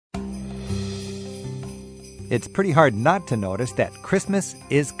it's pretty hard not to notice that Christmas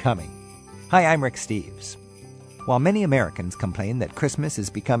is coming. Hi, I'm Rick Steves. While many Americans complain that Christmas is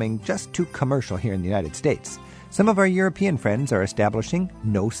becoming just too commercial here in the United States, some of our European friends are establishing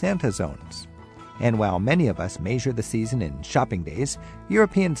no Santa zones. And while many of us measure the season in shopping days,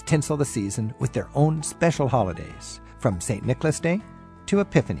 Europeans tinsel the season with their own special holidays, from St. Nicholas Day to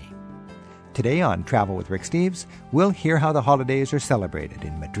Epiphany. Today on Travel with Rick Steves, we'll hear how the holidays are celebrated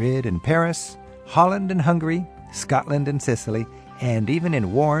in Madrid and Paris, Holland and Hungary, Scotland and Sicily, and even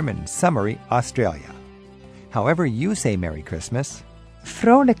in warm and summery Australia. However you say Merry Christmas,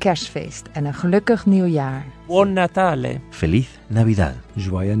 Vrolijk kerstfeest en een gelukkig nieuwjaar. Buon Natale. Feliz Navidad.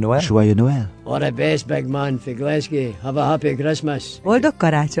 Joyeux Noël. Joyeux Noël. All the best, big man, for Glasgow. Have a happy Christmas. Boldog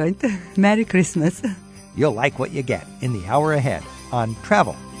karácsonyt. Merry Christmas. You'll like what you get in the hour ahead on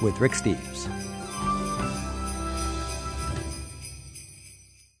Travel with Rick Steves.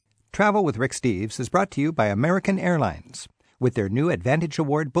 Travel with Rick Steves is brought to you by American Airlines. With their new Advantage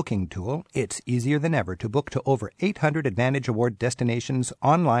Award booking tool, it's easier than ever to book to over 800 Advantage Award destinations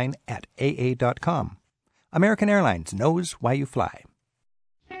online at aa.com. American Airlines knows why you fly.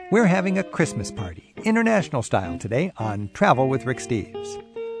 We're having a Christmas party, international style, today on Travel with Rick Steves.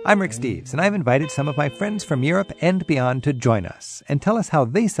 I'm Rick Steves, and I've invited some of my friends from Europe and beyond to join us and tell us how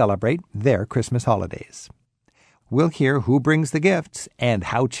they celebrate their Christmas holidays. We'll hear who brings the gifts and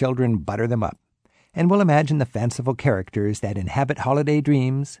how children butter them up. And we'll imagine the fanciful characters that inhabit holiday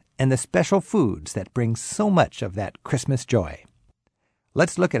dreams and the special foods that bring so much of that Christmas joy.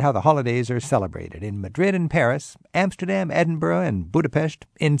 Let's look at how the holidays are celebrated in Madrid and Paris, Amsterdam, Edinburgh, and Budapest,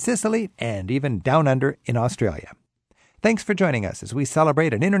 in Sicily, and even down under in Australia. Thanks for joining us as we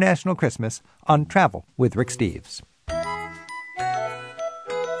celebrate an international Christmas on Travel with Rick Steves.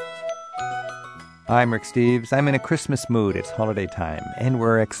 I'm Rick Steves. I'm in a Christmas mood. It's holiday time, and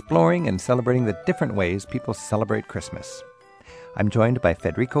we're exploring and celebrating the different ways people celebrate Christmas. I'm joined by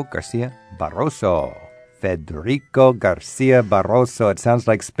Federico Garcia Barroso. Federico Garcia Barroso. It sounds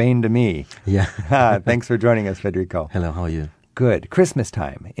like Spain to me. Yeah. Thanks for joining us, Federico. Hello, how are you? Good. Christmas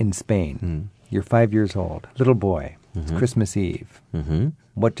time in Spain. You're 5 years old. Little boy. It's Christmas Eve.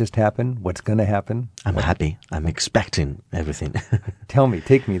 What just happened? What's going to happen? I'm happy. I'm expecting everything. Tell me.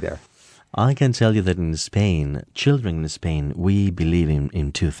 Take me there. I can tell you that in Spain, children in Spain, we believe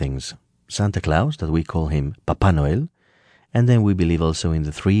in two things. Santa Claus, that we call him Papa Noel, and then we believe also in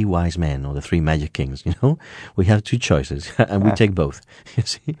the three wise men or the three magic kings, you know. We have two choices, and we take both, you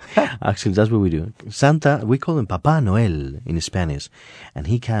see. Actually, that's what we do. Santa, we call him Papa Noel in Spanish, and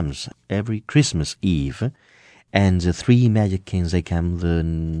he comes every Christmas Eve, and the three magic kings, they come the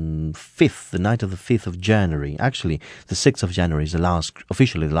night of the 5th of January. Actually, the 6th of January is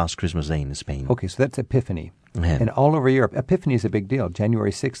officially the last Christmas day in Spain. Okay, so that's Epiphany. Yeah. And all over Europe, Epiphany is a big deal.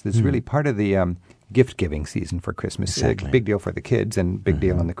 January 6th is really part of the gift-giving season for Christmas. Exactly. Big deal for the kids and big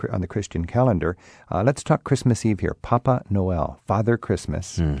deal on the Christian calendar. Let's talk Christmas Eve here. Papa Noel, Father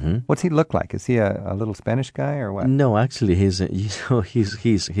Christmas. What's he look like? Is he a little Spanish guy or what? No, actually, he's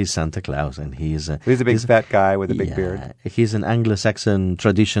Santa Claus, and he's a big fat guy with a big beard. He's an Anglo-Saxon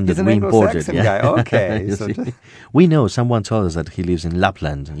tradition He's that an we imported. Anglo-Saxon guy. Okay. You see? We know, someone told us that he lives in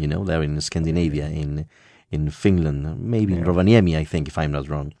Lapland, you know, there in Scandinavia, in Finland, maybe in Rovaniemi, I think, if I'm not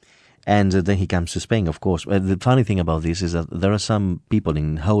wrong. And then he comes to Spain, of course. The funny thing about this is that there are some people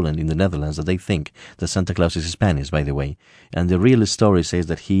in Holland, in the Netherlands, that they think that Santa Claus is Spanish, by the way. And the real story says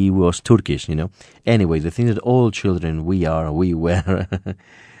that he was Turkish, you know. Anyway, the thing that all children, we were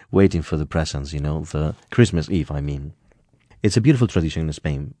waiting for the presents, you know, the Christmas Eve, I mean. It's a beautiful tradition in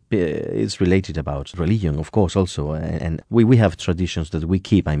Spain. It's related about religion, of course, also. And we have traditions that we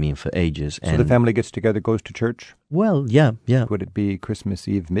keep, I mean, for ages. So the family gets together, goes to church? Well, yeah. Would it be Christmas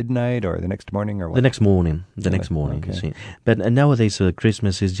Eve midnight or the next morning or what? The next morning, okay. You see. But nowadays,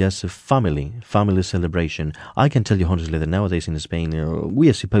 Christmas is just a family celebration. I can tell you honestly that nowadays in Spain, we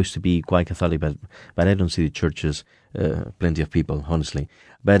are supposed to be quite Catholic, but I don't see the churches, plenty of people, honestly.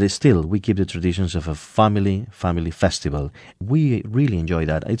 But still, we keep the traditions of a family festival. We really enjoy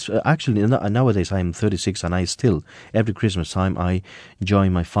that. It's actually, nowadays I'm 36 and I still, every Christmas time, I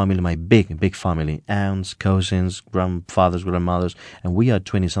join my family, my big family, aunts, cousins, grandfathers, grandmothers, and we are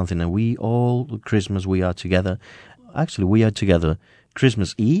 20-something, and Christmas, we are together. Actually, we are together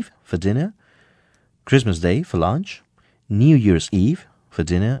Christmas Eve for dinner, Christmas Day for lunch, New Year's Eve for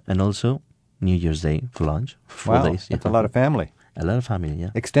dinner, and also New Year's Day for lunch. 4 days. That's a lot of family. A lot of family, yeah.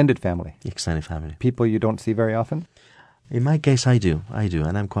 Extended family. Extended family. People you don't see very often? In my case, I do,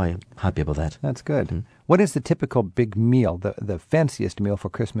 and I'm quite happy about that. That's good. What is the typical big meal, the fanciest meal for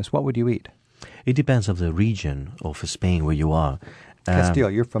Christmas? What would you eat? It depends on the region of Spain where you are. Castile,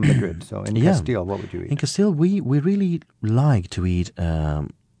 you're from Madrid, so in Yeah. Castile, what would you In eat? Castile, we really like to eat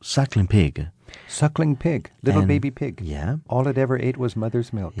suckling pig. Suckling pig, little And- baby pig. Yeah. All it ever ate was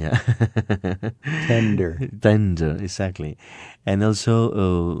mother's milk. Yeah. Tender. Tender, exactly. And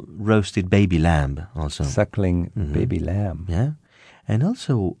also roasted baby lamb also. Suckling baby lamb. Yeah. And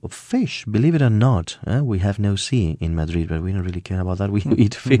also fish, believe it or not. We have no sea in Madrid, but we don't really care about that. We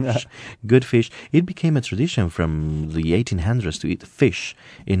eat fish, good fish. It became a tradition from the 1800s to eat fish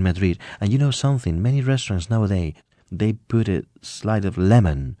in Madrid. And you know something? Many restaurants nowadays, they put a slide of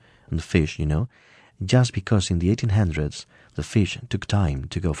lemon on the fish, just because in the 1800s, the fish took time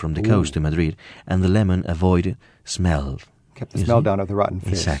to go from the coast to Madrid, and the lemon avoided smell. Kept the You smell see? down of the rotten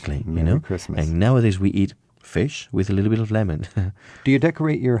fish. Exactly. Merry Christmas. And nowadays we eat fish with a little bit of lemon. Do you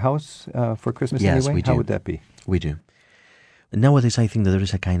decorate your house for Christmas Yes, anyway? we do. How would that be? We do. Nowadays, I think that there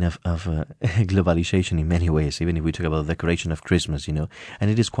is a kind of globalization in many ways, even if we talk about the decoration of Christmas, and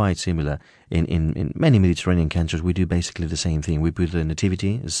it is quite similar. In many Mediterranean countries, we do basically the same thing. We put the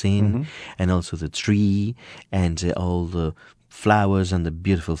nativity scene, and also the tree, and all the flowers and the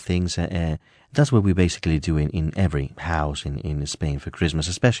beautiful things. That's what we basically do in every house in Spain for Christmas,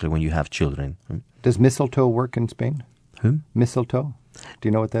 especially when you have children. Does mistletoe work in Spain? Whom? Mistletoe? Do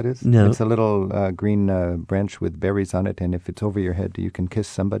you know what that is? No. It's a little green branch with berries on it, and if it's over your head, you can kiss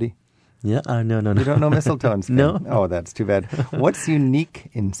somebody. Yeah, no. You don't know mistletoe in Spain? No. Oh, that's too bad. What's unique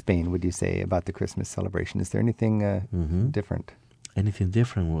in Spain, would you say, about the Christmas celebration? Is there anything different? Anything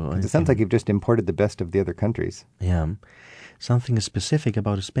different? Well, It sounds like you've just imported the best of the other countries. Yeah. Something specific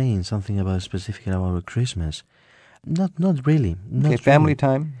about Spain, something about specific about Christmas. Not really. Not Okay, family really.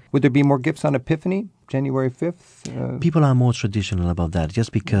 time. Would there be more gifts on Epiphany, January 5th? People are more traditional about that,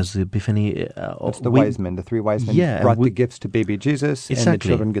 just because the Epiphany... That's the wise men, the three wise men Yeah, brought we- the gifts to baby Jesus, and the Exactly.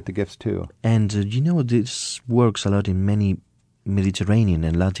 children get the gifts too. And this works a lot in many Mediterranean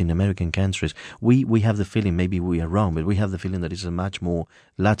and Latin American countries. We have the feeling, maybe we are wrong, but we have the feeling that it's a much more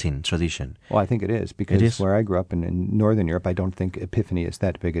Latin tradition. Well, I think it is, because It is. where I grew up in Northern Europe, I don't think Epiphany is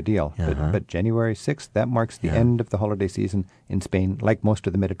that big a deal. But January 6th, that marks the end of the holiday season in Spain, like most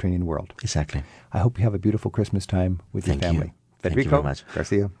of the Mediterranean world. Exactly. I hope you have a beautiful Christmas time with Thank your you. family. Thank you Federico very much.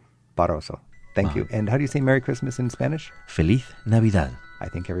 Garcia Barroso. Thank you. And how do you say Merry Christmas in Spanish? Feliz Navidad. I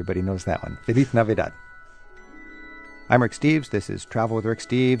think everybody knows that one. Feliz Navidad. I'm Rick Steves. This is Travel with Rick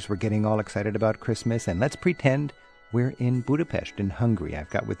Steves. We're getting all excited about Christmas, and let's pretend we're in Budapest in Hungary. I've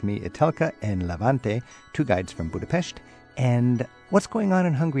got with me Etelka and Levante, two guides from Budapest. And what's going on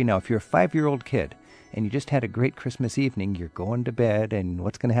in Hungary now? If you're a 5-year-old kid and you just had a great Christmas evening, you're going to bed, and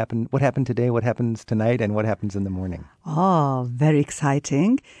what's going to happen? What happened today? What happens tonight? And what happens in the morning? Oh, very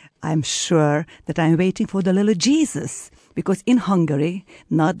exciting. I'm sure that I'm waiting for the little Jesus, because in Hungary,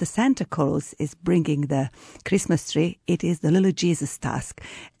 not the Santa Claus is bringing the Christmas tree, it is the little Jesus task.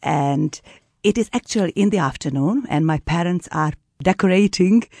 And it is actually in the afternoon, and my parents are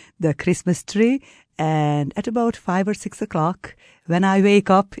decorating the Christmas tree. And at about 5 or 6 o'clock, when I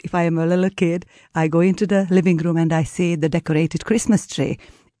wake up, if I am a little kid, I go into the living room and I see the decorated Christmas tree.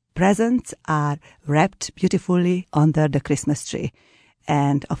 Presents are wrapped beautifully under the Christmas tree.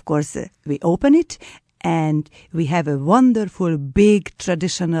 And of course, we open it and we have a wonderful, big,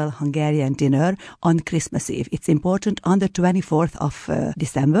 traditional Hungarian dinner on Christmas Eve. It's important on the 24th of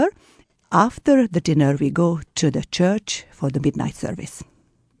December. After the dinner, we go to the church for the midnight service.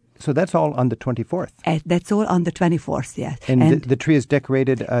 So that's all on the 24th. And that's all on the 24th, yes. And the tree is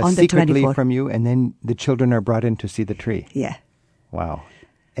decorated on the secretly 24th. from you, and then the children are brought in to see the tree. Yeah. Wow.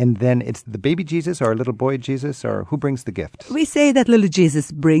 And then it's the baby Jesus or a little boy Jesus, or who brings the gifts? We say that little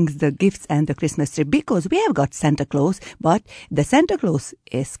Jesus brings the gifts and the Christmas tree because we have got Santa Claus, but the Santa Claus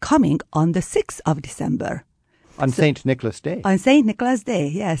is coming on the 6th of December. On St. Nicholas Day. On St. Nicholas Day,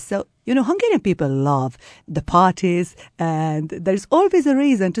 yes. So, Hungarian people love the parties, and there's always a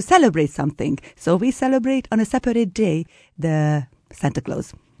reason to celebrate something. So we celebrate on a separate day the Santa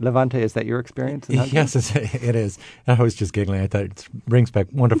Claus. Levante, is that your experience in Hungary? Yes, it is. I was just giggling. I thought it brings back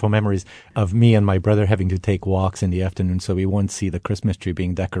wonderful memories of me and my brother having to take walks in the afternoon so we won't see the Christmas tree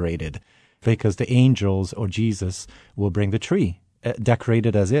being decorated, because the angels or Jesus will bring the tree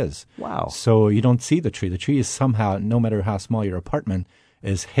decorated as is. Wow. So you don't see the tree. The tree is somehow, no matter how small your apartment,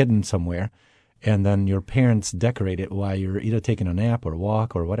 is hidden somewhere. And then your parents decorate it while you're either taking a nap or a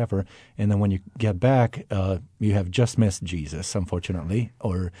walk or whatever. And then when you get back, you have just missed Jesus, unfortunately,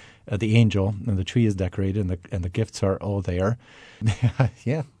 or the angel, and the tree is decorated and the gifts are all there.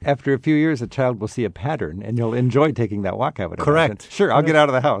 Yeah. After a few years, a child will see a pattern, and you'll enjoy taking that walk, I would Correct. imagine. Sure, I'll get out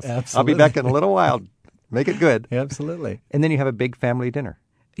of the house. Absolutely. I'll be back in a little while. Make it good. Absolutely. And then you have a big family dinner.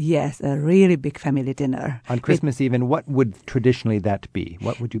 Yes, a really big family dinner. On Christmas Eve, and what would traditionally that be?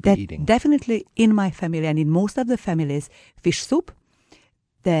 What would you be eating? Definitely in my family and in most of the families, fish soup.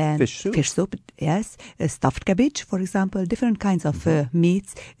 Then Fish soup? Yes. Stuffed cabbage, for example, different kinds of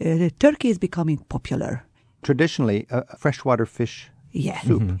meats. Turkey is becoming popular. Traditionally, freshwater fish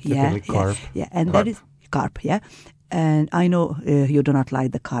soup. Typically carp. Yeah, and that is carp, yeah. And I know you do not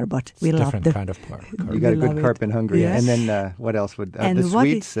like the carp, but we love different kind of carp. You got a good love carp it. in Hungary. Yes. And then what else would... And the what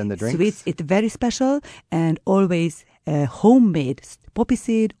sweets is- and the drinks? Sweets, it's very special and always homemade poppy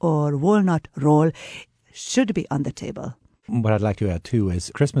seed or walnut roll should be on the table. What I'd like to add too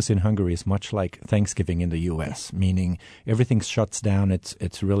is Christmas in Hungary is much like Thanksgiving in the U.S., meaning everything shuts down.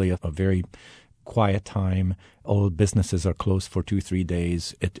 It's really a very quiet time. All businesses are closed for 2-3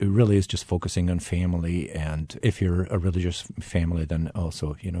 days. It really is just focusing on family, and if you're a religious family, then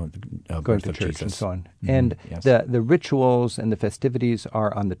also, the Going birth to of church Jesus. and so on. Mhm, And yes. the rituals and the festivities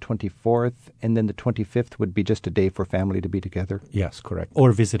are on the 24th, and then the 25th would be just a day for family to be together, Yes, correct.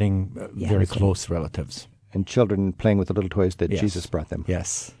 Or visiting very visiting. close relatives. and children playing with the little toys that Yes. Jesus brought them.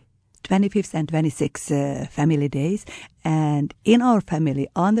 Yes. 25th and 26th family days, and in our family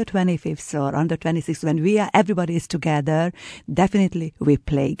on the 25th or on the 26th when everybody is together, definitely we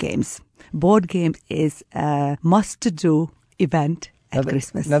play games. Board games is a must-do event at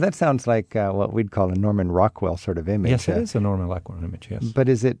Christmas. Now that sounds like what we'd call a Norman Rockwell sort of image. Yes, it is a Norman Rockwell image, yes. But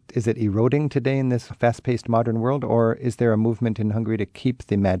is it eroding today in this fast-paced modern world, or is there a movement in Hungary to keep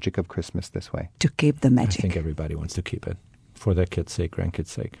the magic of Christmas this way? To keep the I magic. think everybody wants to keep it for their kids' sake, grandkids'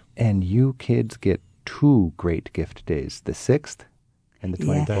 sake. And you kids get 2 great gift days, the 6th and the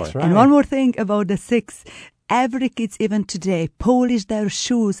 24th. That's right. And one more thing about the 6th. Every kids even today polish their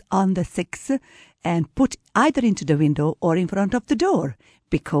shoes on the 6th and put either into the window or in front of the door,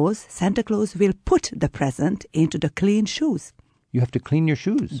 because Santa Claus will put the present into the clean shoes. You have to clean your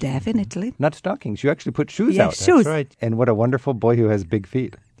shoes. Definitely. Not stockings. You actually put shoes Yes, out. shoes. That's right. And what a wonderful boy who has big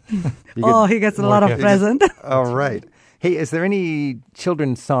feet. You Oh, get- he gets a more lot of gifts. present. All right. Hey, is there any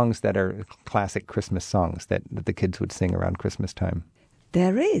children's songs that are classic Christmas songs that the kids would sing around Christmas time?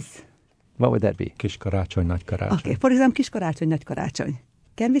 There is. What would that be? Kis karácsony, nagy karácsony. Okay, for example, Kis karácsony, nagy karácsony.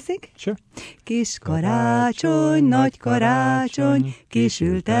 Can we sing? Sure. Kis karácsony, nagy karácsony,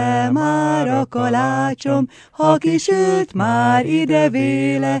 kisülte már a kalácsom, ha kisült már ide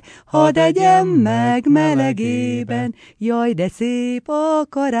véle, hadd egyem meg melegében. Jaj, de szép a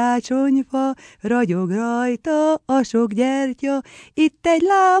karácsonyfa, ragyog rajta a sok gyertya, itt egy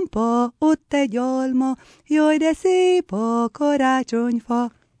lámpa, ott egy alma, jaj, de szép a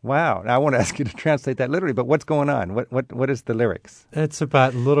karácsonyfa. Wow. Now, I want to ask you to translate that literally, but what's going on? What is the lyrics? It's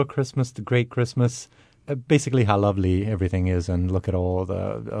about little Christmas, the great Christmas, basically how lovely everything is, and look at all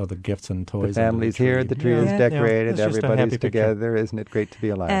the gifts and The toys. under family's tree. here, the tree is Yeah. decorated, It's just a everybody's happy picture. together. Isn't it great to be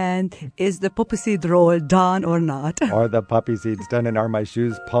alive? And is the poppy seed roll done or not? Are the poppy seeds done, and are my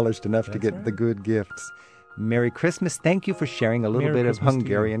shoes polished enough to get the good gifts? Merry Christmas. Thank you for sharing a little Merry bit of Christmas to you.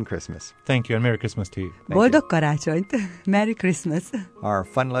 Hungarian Christmas. Thank you, and Merry Christmas to you. Boldog karácsonyt! Merry Christmas! Our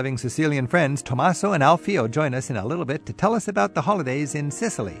fun-loving Sicilian friends Tommaso and Alfio join us in a little bit to tell us about the holidays in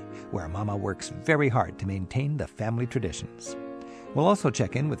Sicily, where Mama works very hard to maintain the family traditions. We'll also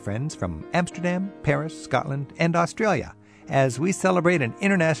check in with friends from Amsterdam, Paris, Scotland, and Australia as we celebrate an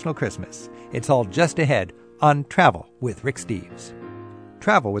international Christmas. It's all just ahead on Travel with Rick Steves.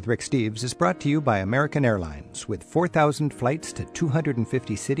 Travel with Rick Steves is brought to you by American Airlines, with 4,000 flights to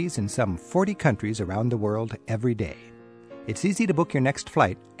 250 cities in some 40 countries around the world every day. It's easy to book your next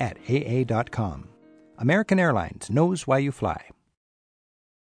flight at aa.com. American Airlines knows why you fly.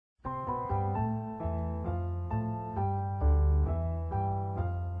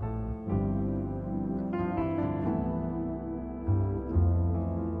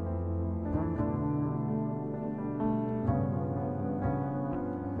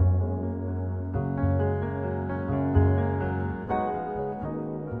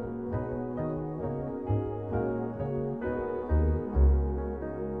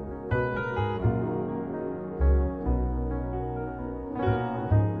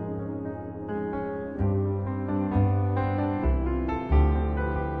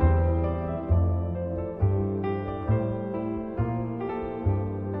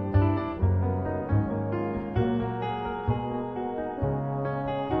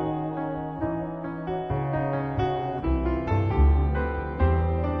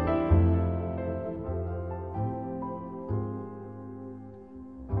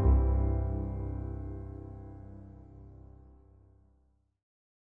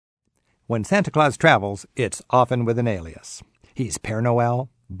 When Santa Claus travels, it's often with an alias. He's Père Noël,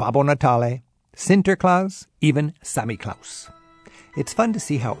 Babbo Natale, Sinterklaas, even Sammy Claus. It's fun to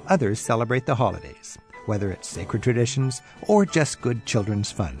see how others celebrate the holidays, whether it's sacred traditions or just good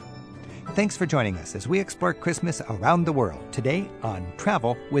children's fun. Thanks for joining us as we explore Christmas around the world today on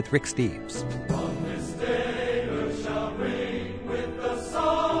Travel with Rick Steves. On this day earth shall ring with the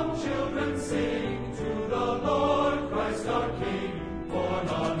song children sing to the Lord Christ our King, born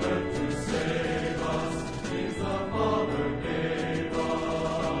on earth to save us, He's the Father gave us.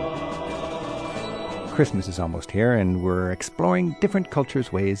 Christmas is almost here, and we're exploring different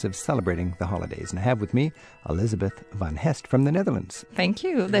cultures' ways of celebrating the holidays. And I have with me Elizabeth van Hest from the Netherlands. Thank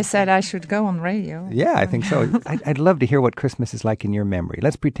you. They said I should go on radio. Yeah, I think so. I'd love to hear what Christmas is like in your memory.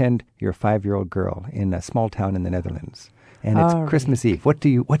 Let's pretend you're a 5-year-old girl in a small town in the Netherlands. And it's Christmas Eve. What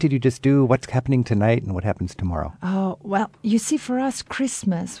did you just do? What's happening tonight and what happens tomorrow? Oh, well, you see, for us,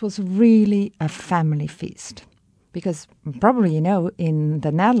 Christmas was really a family feast. Because probably you know, in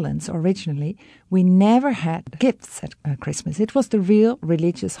the Netherlands originally, we never had gifts at Christmas. It was the real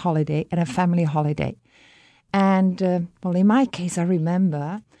religious holiday and a family holiday. And, well, in my case, I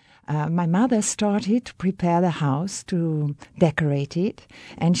remember my mother started to prepare the house, to decorate it.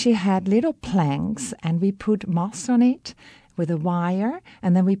 And she had little planks, and we put moss on it with a wire,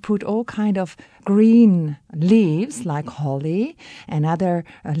 and then we put all kind of green leaves like holly and other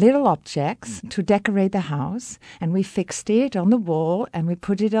little objects to decorate the house, and we fixed it on the wall and we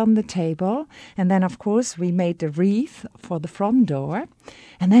put it on the table, and then of course we made the wreath for the front door,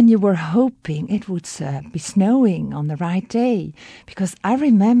 and then you were hoping it would be snowing on the right day, because I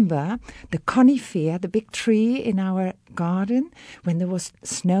remember the conifer, the big tree in our garden, when there was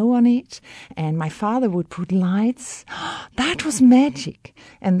snow on it, and my father would put lights. That was magic.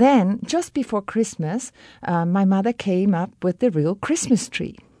 And then just before Christmas, my mother came up with the real Christmas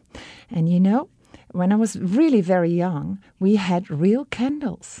tree. And you know, when I was really very young, we had real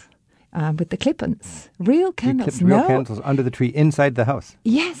candles with the clip-ons. Real candles. Real candles under the tree inside the house.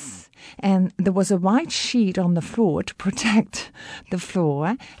 Yes. And there was a white sheet on the floor to protect the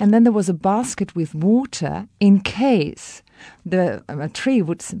floor. And then there was a basket with water in case the tree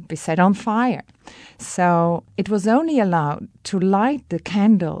would be set on fire. So it was only allowed to light the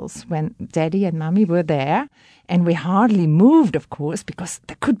candles when Daddy and Mummy were there. And we hardly moved, of course, because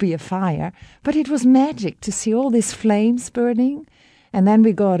there could be a fire. But it was magic to see all these flames burning. And then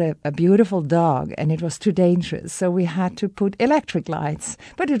we got a beautiful dog, and it was too dangerous, so we had to put electric lights,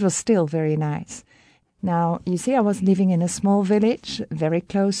 but it was still very nice. Now, you see, I was living in a small village, very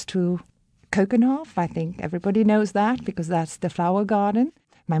close to Keukenhof. I think everybody knows that, because that's the flower garden.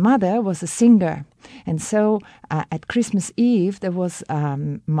 My mother was a singer, and so at Christmas Eve there was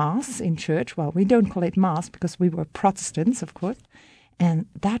Mass in church. Well, we don't call it Mass, because we were Protestants, of course. And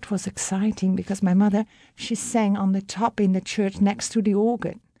that was exciting because my mother, she sang on the top in the church next to the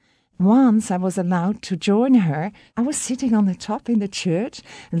organ. Once I was allowed to join her. I was sitting on the top in the church,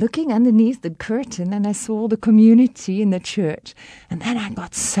 looking underneath the curtain, and I saw the community in the church. And then I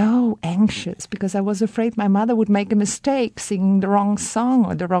got so anxious because I was afraid my mother would make a mistake singing the wrong song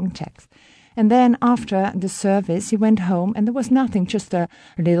or the wrong text. And then after the service, he went home, and there was nothing, just a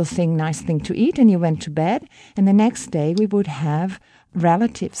little thing, nice thing to eat, and he went to bed. And the next day we would have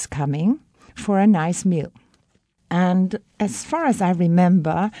relatives coming for a nice meal. And as far as I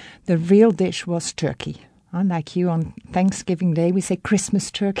remember, the real dish was turkey. Unlike you, on Thanksgiving Day, we say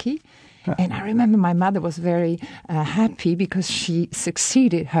Christmas turkey. And I remember my mother was very happy because she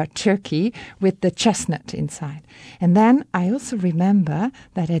succeeded her turkey with the chestnut inside. And then I also remember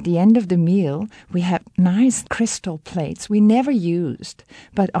that at the end of the meal, we had nice crystal plates we never used.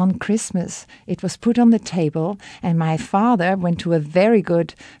 But on Christmas, it was put on the table, and my father went to a very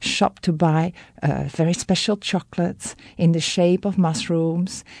good shop to buy very special chocolates in the shape of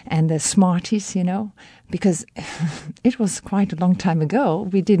mushrooms and the Smarties, you know. Because it was quite a long time ago.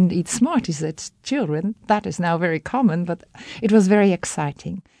 We didn't eat Smarties as children. That is now very common, but it was very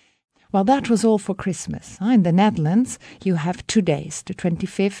exciting. Well, that was all for Christmas. In the Netherlands, you have 2 days, the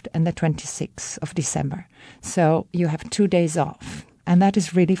 25th and the 26th of December. So you have 2 days off, and that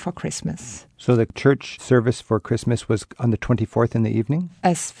is really for Christmas. So the church service for Christmas was on the 24th in the evening?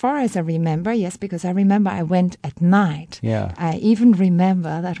 As far as I remember, yes, because I remember I went at night. Yeah. I even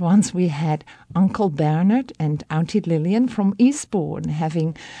remember that once we had Uncle Bernard and Auntie Lillian from Eastbourne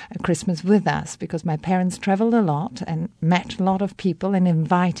having Christmas with us, because my parents traveled a lot and met a lot of people and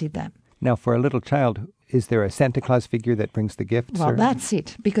invited them. Now, for a little child, is there a Santa Claus figure that brings the gifts? Well, that's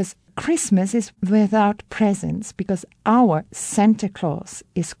it, because Christmas is without presents, because our Santa Claus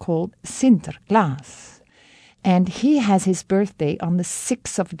is called Sinterklaas, and he has his birthday on the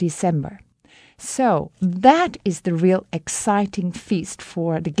 6th of December. So that is the real exciting feast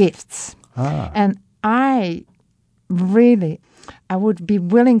for the gifts. And I really I would be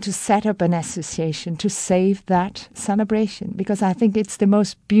willing to set up an association to save that celebration because I think it's the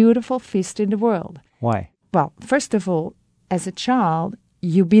most beautiful feast in the world. Why? Well, first of all, as a child,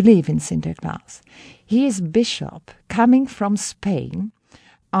 you believe in Sinterklaas. He is bishop coming from Spain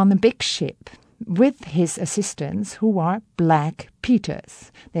on a big ship with his assistants who are Black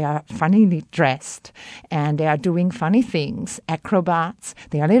Peters. They are funnily dressed and they are doing funny things, acrobats.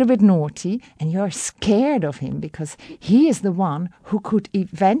 They are a little bit naughty and you're scared of him because he is the one who could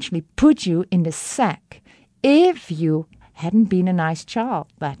eventually put you in the sack if you hadn't been a nice child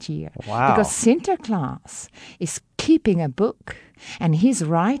that year. Wow. Because Sinterklaas is keeping a book and he's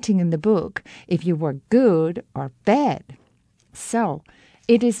writing in the book if you were good or bad. So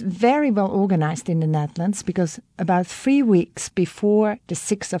it is very well organized in the Netherlands because about 3 weeks before the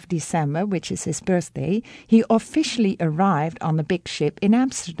 6th of December, which is his birthday, he officially arrived on the big ship in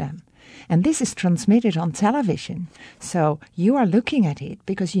Amsterdam. And this is transmitted on television. So you are looking at it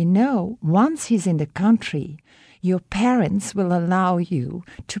because you know once he's in the country, your parents will allow you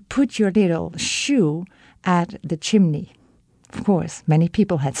to put your little shoe at the chimney. Of course, many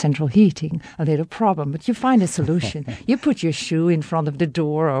people had central heating, a little problem, but you find a solution. You put your shoe in front of the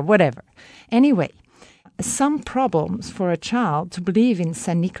door or whatever. Anyway, some problems for a child to believe in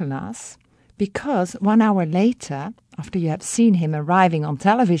St. Nicholas because 1 hour later, after you have seen him arriving on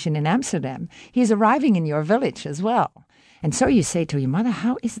television in Amsterdam, he's arriving in your village as well. And so you say to your mother,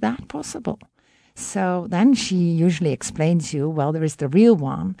 how is that possible? So then she usually explains you, well, there is the real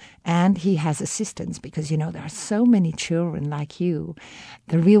one, and he has assistants because, you know, there are so many children like you.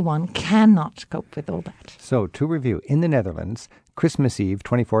 The real one cannot cope with all that. So, to review, in the Netherlands, Christmas Eve,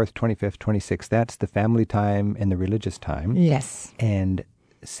 24th, 25th, 26th, that's the family time and the religious time. Yes. And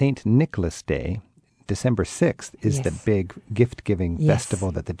St. Nicholas Day, December 6th, is the big gift-giving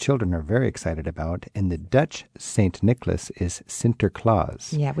festival that the children are very excited about. And the Dutch St. Nicholas is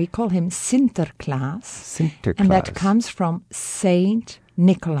Sinterklaas. Yeah, we call him Sinterklaas. Sinterklaas. And that comes from Saint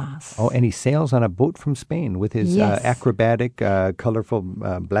Nicholas. Oh, and he sails on a boat from Spain with his acrobatic, colorful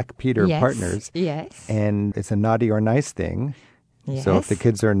Black Peter partners. Yes. And it's a naughty or nice thing. Yes. So if the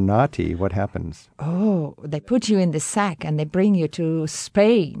kids are naughty, what happens? Oh, they put you in the sack and they bring you to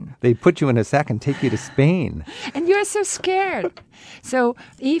Spain. They put you in a sack and take you to Spain. And you're so scared. So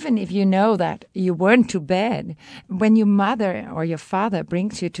even if you know that you weren't too bad, when your mother or your father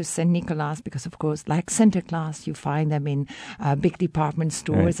brings you to St. Nicholas, because of course, like Sinterklaas, you find them in big department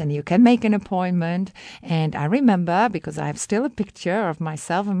stores and you can make an appointment. And I remember, because I have still a picture of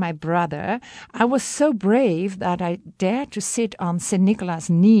myself and my brother, I was so brave that I dared to sit on St. Nicholas'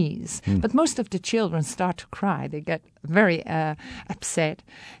 knees. But most of the children start to cry. They get very upset.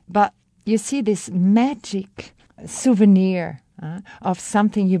 But you see this magic souvenir of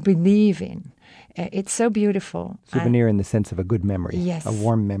something you believe in. It's so beautiful. Souvenir in the sense of a good memory. Yes. A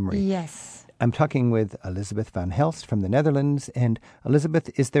warm memory. Yes. I'm talking with Elizabeth van Helst from the Netherlands. And Elizabeth,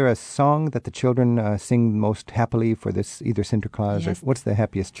 is there a song that the children sing most happily for this, either Sinterklaas or what's the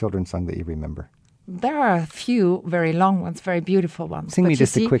happiest children's song that you remember? There are a few very long ones, very beautiful ones. Sing me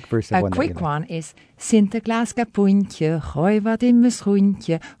just a quick verse of one. A quick one is Sinterklaas kapoentje, gooi wat in mijn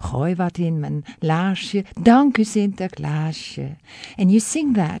schoentje, gooi wat in mijn laarsje, dank u Sinterklaasje. And you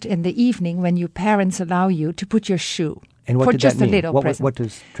sing that in the evening when your parents allow you to put your shoe. And what for did just that a mean? little present. What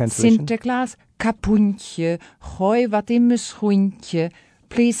does translation? Sinterklaas kapoentje, gooi wat in mijn schoentje,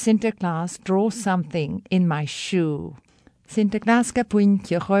 please Sinterklaas, draw something in my shoe. Sinterklaas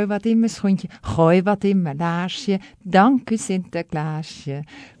kapoentje, gooi wat in mijn schoentje, gooi wat in mijn laarsje, dank u Sinterklaasje.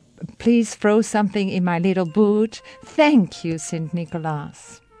 Please throw something in my little boot. Thank you, St.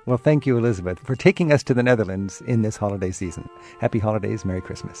 Nicholas. Well, thank you, Elizabeth, for taking us to the Netherlands in this holiday season. Happy holidays, Merry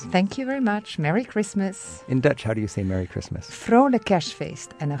Christmas. Thank you very much. Merry Christmas. In Dutch, how do you say Merry Christmas? Vrolijk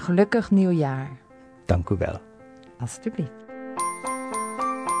kerstfeest en een gelukkig nieuwjaar. Dank u wel. Alsjeblieft.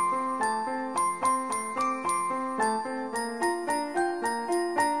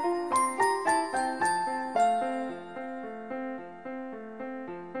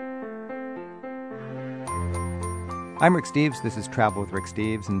 I'm Rick Steves. This is Travel with Rick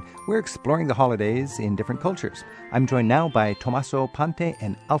Steves, and we're exploring the holidays in different cultures. I'm joined now by Tommaso Ponte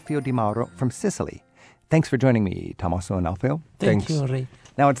and Alfio Di Mauro from Sicily. Thanks for joining me, Tommaso and Alfio. Thank you, Rick.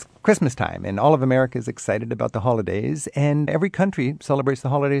 Now, it's Christmas time, and all of America is excited about the holidays, and every country celebrates the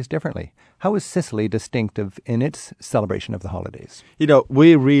holidays differently. How is Sicily distinctive in its celebration of the holidays? You know,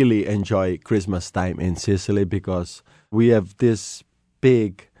 we really enjoy Christmas time in Sicily because we have this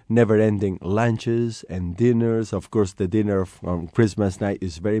big, never-ending lunches and dinners. Of course, the dinner on Christmas night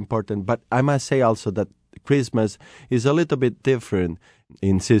is very important. But I must say also that Christmas is a little bit different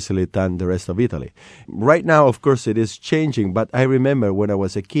in Sicily than the rest of Italy. Right now, of course, it is changing, but I remember when I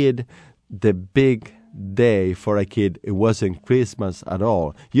was a kid, the big day for a kid, it wasn't Christmas at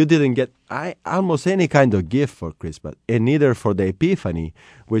all. You didn't get almost any kind of gift for Christmas, and neither for the Epiphany,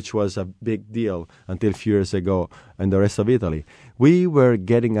 which was a big deal until a few years ago in the rest of Italy. We were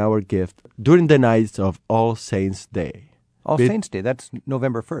getting our gift during the nights of All Saints' Day. All Saints' Day, that's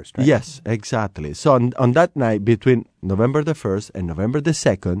November 1st, right? Yes, exactly. So on that night, between November the 1st and November the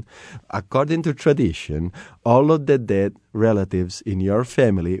 2nd, according to tradition, all of the dead relatives in your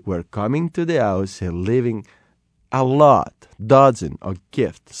family were coming to the house and leaving a lot, dozen of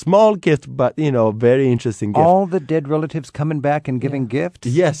gifts. Small gifts, but, very interesting gifts. All the dead relatives coming back and giving gifts?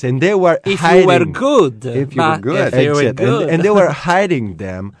 Yes, and they were if hiding. you were good. If you were good. If you were good. And they were hiding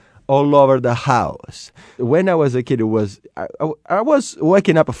them all over the house. When I was a kid, I was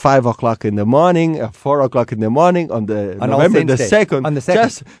waking up at 5 o'clock in the morning, at 4 o'clock in the morning on November the 2nd,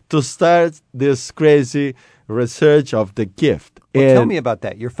 just to start this crazy research of the gift. Well, tell me about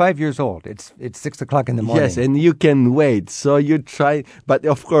that. You're 5 years old. It's 6 o'clock in the morning. Yes, and you can wait. So you try, but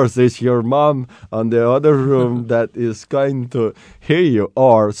of course there's your mom on the other room that is going to hear you,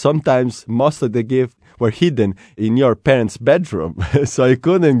 or sometimes most of the gift were hidden in your parents' bedroom, so you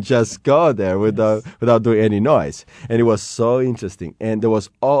couldn't just go there without doing any noise. And it was so interesting, and there was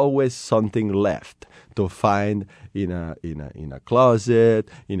always something left to find in a closet,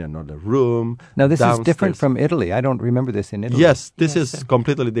 in another room. Now this downstairs. is different from Italy. I don't remember this in Italy. Yes, this is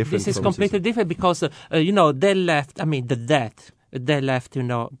completely different. This is from completely Sicily. different because they left. I mean, the dead. They left,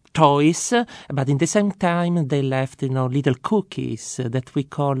 toys, but in the same time they left, little cookies that we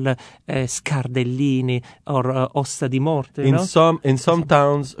call scardellini or ossa di morte. In some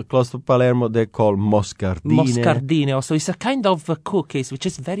towns close to Palermo, they call moscardine. Moscardine also. It's a kind of cookies which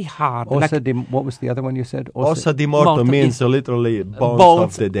is very hard. What was the other one you said? Ossa di morte means literally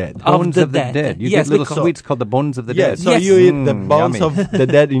bones of the dead. Bones of the dead. You get little sweets called the bones of the dead. So you eat the bones of the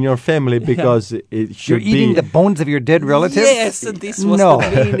dead in your family because it should You're eating the bones of your dead relatives? Yes, this was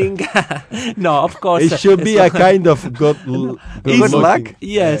the meaning. No, of course. It should be a kind of good luck?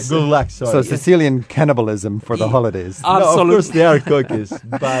 Yes. Good luck, sorry. So Sicilian cannibalism for the holidays. Absolutely. No, of course they are cookies.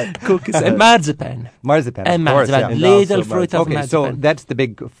 But cookies and marzipan. Marzipan, and of course. marzipan. Yeah. Little fruit of okay, marzipan. so that's the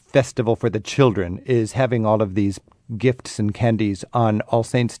big festival for the children, is having all of these gifts and candies on All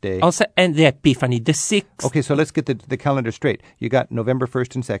Saints' Day. Also, and the Epiphany, the 6th. Okay, so let's get the calendar straight. You got November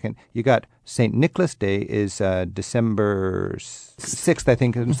 1st and 2nd. You got St. Nicholas Day is December 6th, I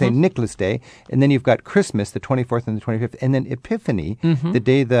think, St. Nicholas Day. And then you've got Christmas, the 24th and the 25th. And then Epiphany, the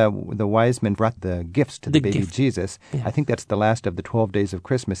day the wise men brought the gifts to the baby Jesus. Yeah. I think that's the last of the 12 days of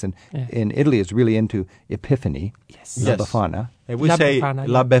Christmas. And in Italy is really into Epiphany, La Befana. And we say,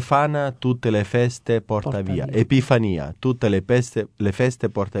 La Befana tutte le feste porta via. Epifania, tutte le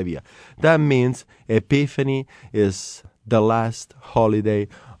feste porta via. That means Epiphany is the last holiday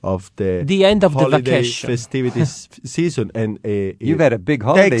of the end of the vacation festivities season, and you've had a big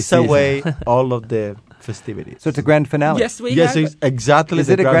holiday takes season. Away all of the festivities. So it's a grand finale. Yes, exactly. Is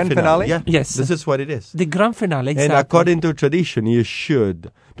it a grand finale? Yeah. Yes, this is what it is. The grand finale. Exactly. And according to tradition, you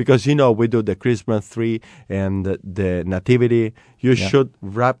should, because we do the Christmas tree and the nativity. You should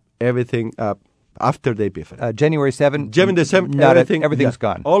wrap everything up after the Epiphany. January 7th. January 7th, everything's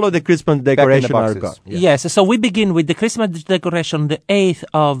gone. All of the Christmas decorations are gone. Yes, so we begin with the Christmas decoration the 8th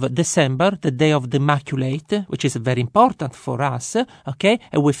of December, the day of the Immaculate, which is very important for us, okay?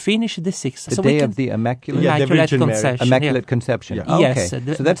 And we finish the 6th. The day of the Immaculate? Immaculate Conception. Immaculate Conception. Yeah. Yes.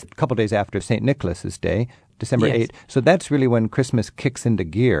 Okay. So that's a couple days after St. Nicholas's Day, December 8th. So that's really when Christmas kicks into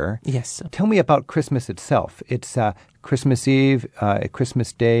gear. Yes. Tell me about Christmas itself. It's Christmas Eve,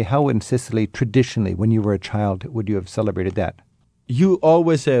 Christmas Day. How in Sicily, traditionally, when you were a child, would you have celebrated that? You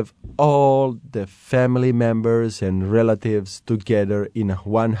always have all the family members and relatives together in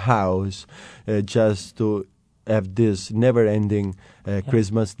one house just to have this never-ending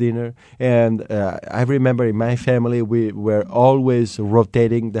Christmas dinner. And I remember in my family, we were always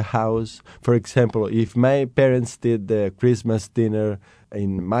rotating the house. For example, if my parents did the Christmas dinner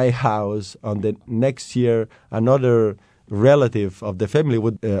in my house, on the next year, another relative of the family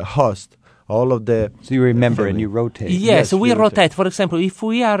would host all of the... So you remember family. And you rotate. Yes, we rotate. For example, if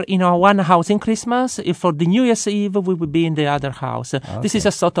we are in one house in Christmas, if for the New Year's Eve, we will be in the other house. Okay. This is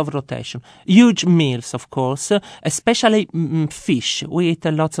a sort of rotation. Huge meals, of course, especially fish. We eat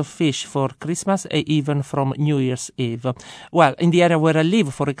lots of fish for Christmas, even from New Year's Eve. Well, in the area where I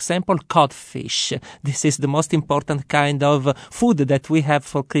live, for example, codfish. This is the most important kind of food that we have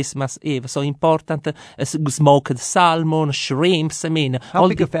for Christmas Eve. So important, smoked salmon, shrimps, How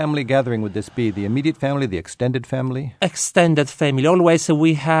big a family gathering would this this be? The immediate family, the extended family? Extended family. Always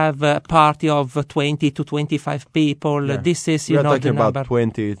we have a party of 20 to 25 people. Yeah. This is, We are the talking number. about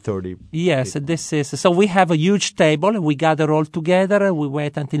 20, 30. Yes, this is. So we have a huge table. We gather all together. We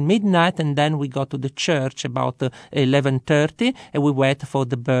wait until midnight, and then we go to the church about 11:30, and we wait for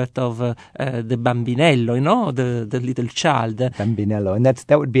the birth of the bambinello, the little child. Bambinello. And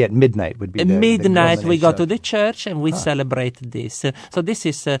that would be at midnight. Would be At the midnight, we go culmination. to the church and we celebrate this. So this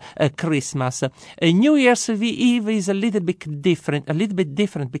is Christmas. New Year's Eve is a little bit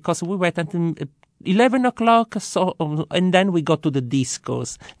different because we wait until 11 o'clock, and then we go to the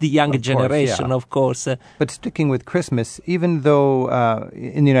discos, the younger generation, yeah. of course. But sticking with Christmas, even though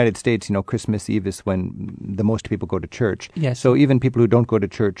in the United States, Christmas Eve is when the most people go to church. Yes. So even people who don't go to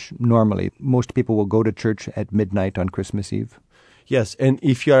church normally, most people will go to church at midnight on Christmas Eve. Yes, and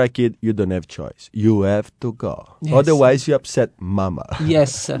if you are a kid, you don't have choice. You have to go. Yes. Otherwise, you upset mama.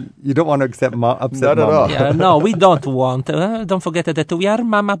 Yes. You don't want to upset Not at mama. all. Yeah, no, we don't want. Don't forget that we are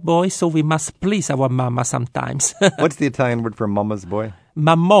mama boys, so we must please our mama sometimes. What's the Italian word for mama's boy?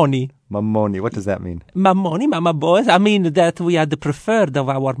 Mammoni. Mammoni. What does that mean? Mammoni, mama boys. I mean that we are the preferred of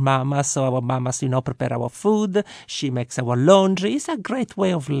our mamas. So our mamas, prepare our food. She makes our laundry. It's a great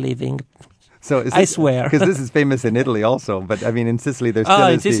way of living. So I swear. Because this is famous in Italy also, but I mean in Sicily there's still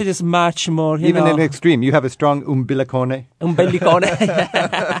In is Sicily is much more, even in extreme. You have a strong umbilicone. Umbilicone.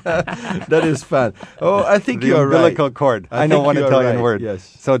 That is fun. Oh, I think The you're right. umbilical cord. I know think one you're Italian right, word.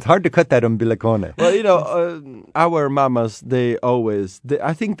 yes. So it's hard to cut that umbilicone. Well, our mamas,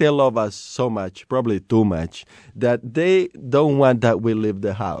 I think they love us so much, probably too much, that they don't want that we leave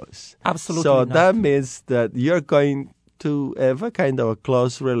the house. Absolutely So not. that means that you're going to have a kind of a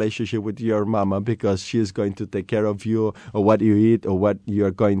close relationship with your mama because she's going to take care of you or what you eat or what you're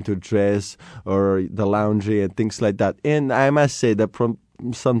going to dress or the laundry and things like that. And I must say that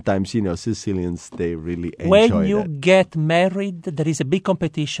sometimes, Sicilians, they really enjoy When you that. get married, there is a big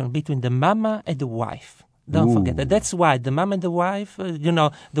competition between the mama and the wife. Don't forget that. That's why the mom and the wife,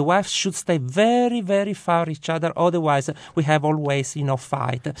 the wife should stay very, very far each other. Otherwise, we have always,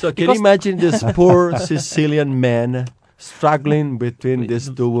 fight. So can you imagine this poor Sicilian man struggling between these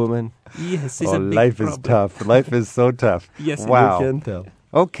two women? Yes, it's a big life problem. is tough. Life is so tough. Yes, wow. You can tell.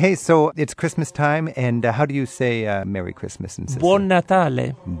 Okay, so it's Christmas time, and how do you say Merry Christmas in Sicily? Buon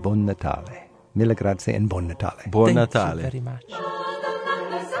Natale. Buon Natale. Mille grazie and Buon Natale. Buon Thank Natale. you very much.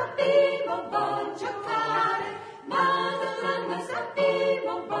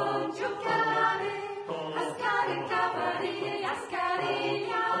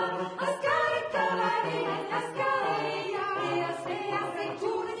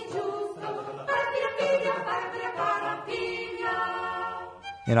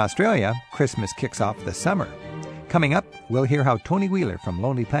 In Australia, Christmas kicks off the summer. Coming up, we'll hear how Tony Wheeler from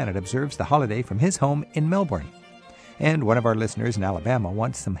Lonely Planet observes the holiday from his home in Melbourne. And one of our listeners in Alabama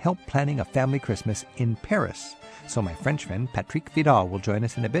wants some help planning a family Christmas in Paris. So my French friend Patrick Vidal will join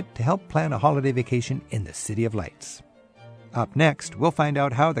us in a bit to help plan a holiday vacation in the City of Lights. Up next, we'll find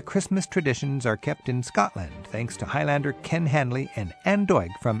out how the Christmas traditions are kept in Scotland, thanks to Highlander Ken Hanley and Anne Doig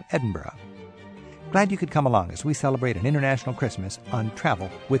from Edinburgh. Glad you could come along as we celebrate an international Christmas on Travel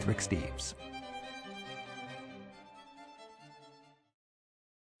with Rick Steves.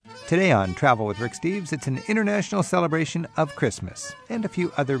 Today on Travel with Rick Steves, it's an international celebration of Christmas and a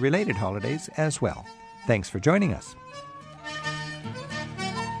few other related holidays as well. Thanks for joining us.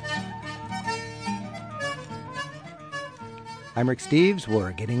 I'm Rick Steves.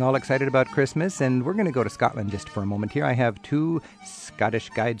 We're getting all excited about Christmas, and we're going to go to Scotland just for a moment here. I have two Scottish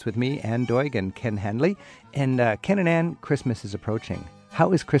guides with me, Anne Doig and Ken Hanley. And Ken and Anne, Christmas is approaching.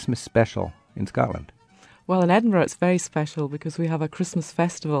 How is Christmas special in Scotland? Well, in Edinburgh it's very special because we have a Christmas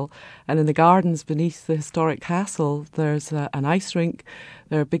festival, and in the gardens beneath the historic castle there's an ice rink,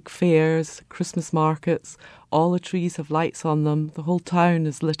 there are big fairs, Christmas markets, all the trees have lights on them, the whole town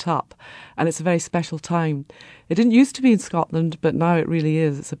is lit up, and it's a very special time. It didn't used to be in Scotland, but now it really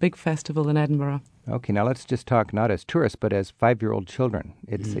is. It's a big festival in Edinburgh. Okay, now let's just talk not as tourists, but as 5-year-old children.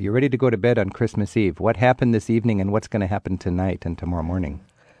 You're ready to go to bed on Christmas Eve. What happened this evening and what's going to happen tonight and tomorrow morning?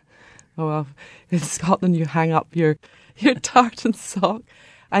 Oh, well, in Scotland you hang up your tartan sock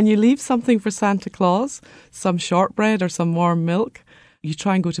and you leave something for Santa Claus, some shortbread or some warm milk. You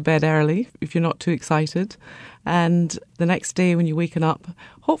try and go to bed early if you're not too excited. And the next day when you're waking up,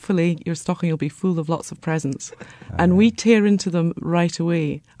 hopefully your stocking will be full of lots of presents. And we tear into them right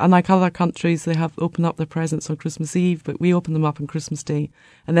away. Unlike other countries, they have opened up their presents on Christmas Eve, but we open them up on Christmas Day.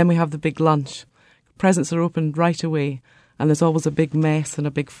 And then we have the big lunch. Presents are opened right away. And there's always a big mess and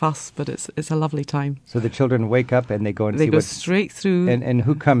a big fuss, but it's a lovely time. So the children wake up and they go and They see go what's... straight through. And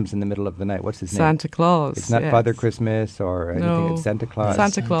who comes in the middle of the night? What's his name? Santa Claus. It's not yes. Father Christmas or anything. No. It's Santa Claus.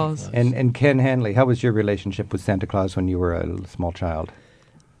 Santa Claus. And Ken Hanley, how was your relationship with Santa Claus when you were a little small child?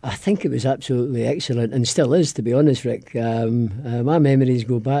 I think it was absolutely excellent, and still is, to be honest, Rick. My memories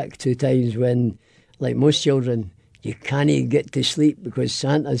go back to times when, like most children, you can't get to sleep because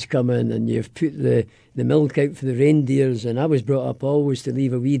Santa's coming, and you've put the milk out for the reindeers. And I was brought up always to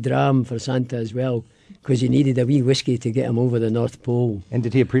leave a wee dram for Santa as well, because you needed a wee whiskey to get him over the North Pole. And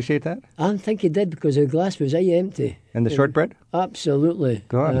did he appreciate that? I think he did, because the glass was empty. And the shortbread? Absolutely.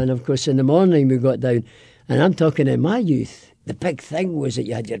 Go on. And of course, in the morning we got down, and I'm talking in my youth, the big thing was that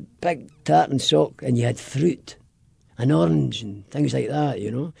you had your big tartan sock and you had fruit and orange and things like that, you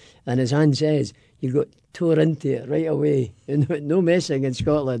know. And as Anne says, you got tore into it right away. No messing in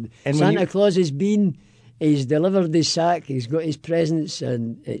Scotland. And Santa Claus has been, he's delivered his sack, he's got his presents,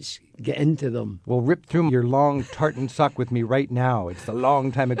 and it's get into them. Well, rip through your long tartan sock with me right now. It's a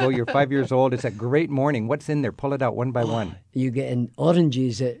long time ago. You're 5 years old. It's a great morning. What's in there? Pull it out one by one. You getting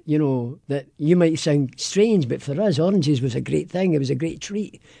oranges that, you know, that you might sound strange, but for us, oranges was a great thing. It was a great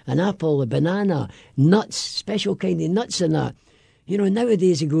treat. An apple, a banana, nuts, special kind of nuts and that. You know,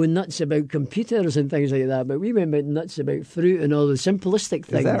 nowadays you go nuts about computers and things like that, but we went nuts about fruit and all the simplistic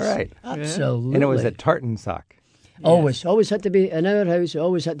things. Is that right? Absolutely. And it was a tartan sock. Always had to be, in our house, it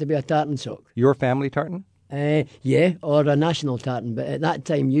always had to be a tartan sock. Your family tartan? Yeah, or a national tartan, but at that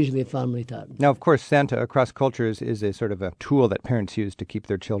time, usually a family tartan. Now, of course, Santa across cultures is a sort of a tool that parents use to keep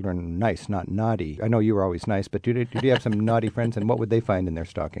their children nice, not naughty. I know you were always nice, but did you have some naughty friends, and what would they find in their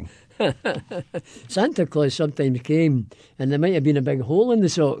stocking? Santa Claus sometimes came, and there might have been a big hole in the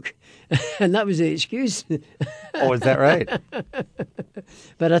sock, and that was the excuse. Oh, is that right?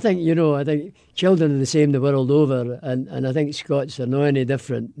 But I think children are the same the world over, and I think Scots are not any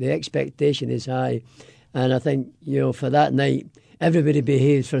different. The expectation is high. And I think, for that night, everybody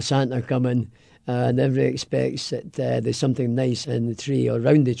behaves for Santa coming, and everybody expects that there's something nice in the tree or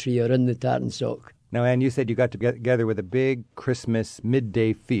round the tree or in the tartan sock. Now, Anne, you said you got together with a big Christmas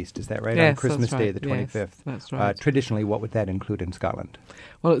midday feast. Is that right? Yes, on Christmas that's right. Day, the 25th. Yes, that's right. Traditionally, what would that include in Scotland?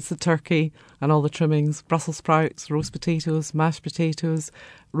 Well, it's the turkey and all the trimmings, Brussels sprouts, roast potatoes, mashed potatoes,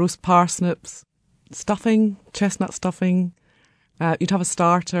 roast parsnips, stuffing, chestnut stuffing. You'd have a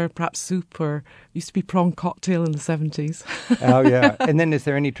starter, perhaps soup, or used to be prawn cocktail in the 70s. Oh, yeah. And then is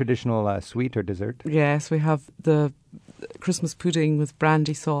there any traditional sweet or dessert? Yes, we have the Christmas pudding with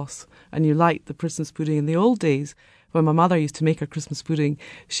brandy sauce. And you light the Christmas pudding in the old days. When my mother used to make her Christmas pudding,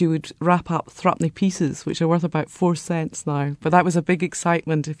 she would wrap up threepenny pieces, which are worth about 4 cents now. But that was a big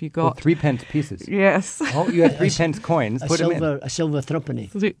excitement if you got... 3p pieces? Yes. Oh, you had 3p coins. Put them in. A silver threepenny.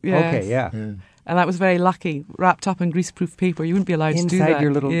 Yes. Okay, yeah. And that was very lucky, wrapped up in greaseproof paper. You wouldn't be allowed to do that. Inside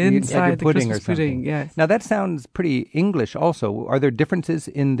your little Inside the pudding Christmas or something. Pudding, yes. Now, that sounds pretty English also. Are there differences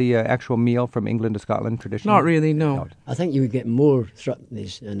in the actual meal from England to Scotland traditionally? Not really, no. I think you would get more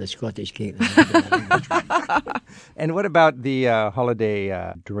threepennies in the Scottish cake than you would in the English one. And what about the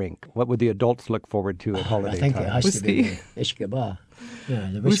holiday drink? What would the adults look forward to at holiday I think time? it has Whiskey. to be Ishkaba. Yeah,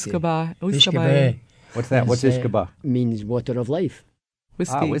 the whiskey. Uskaba. Ishkaba. What's that? What's Ishkaba? Means water of life.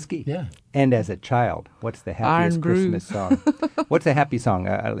 Whiskey. Whiskey. Yeah. And as a child, what's the happiest Iron Brew. Christmas song? What's a happy song?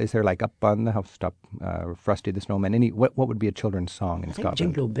 Is there like Up on the Housetop, Frosty the Snowman? What would be a children's song in Scotland?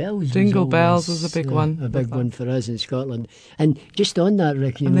 Jingle Bells. Jingle Bells always, was a big one. A big one for us in Scotland. And just on that,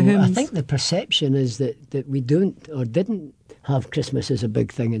 Rick, And the I hymns. think the perception is that we don't or didn't have Christmas as a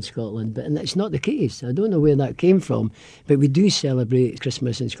big thing in Scotland, and that's not the case. I don't know where that came from, but we do celebrate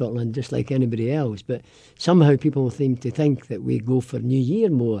Christmas in Scotland just like anybody else. But somehow people seem to think that we go for New Year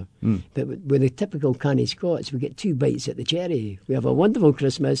more. But with the typical canny Scots, we get 2 bites at the cherry. We have a wonderful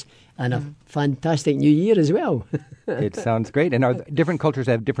Christmas and a fantastic New Year as well. It sounds great. And different cultures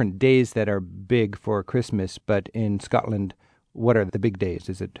have different days that are big for Christmas, but in Scotland, what are the big days?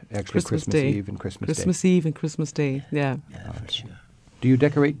 Is it actually Christmas Day. Eve and Christmas Day? Christmas Eve and Christmas Day, yeah. Yeah, for sure. Do you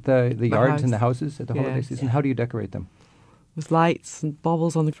decorate the yards house. and the houses at the holiday Yes. season? How do you decorate them? With lights and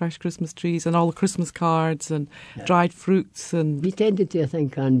baubles on the fresh Christmas trees and all the Christmas cards and dried fruits and... We tended to, I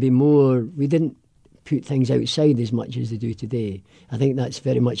think, and be more... We didn't put things outside as much as they do today. I think that's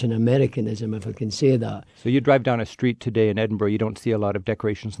very much an Americanism, if I can say that. So you drive down a street today in Edinburgh, you don't see a lot of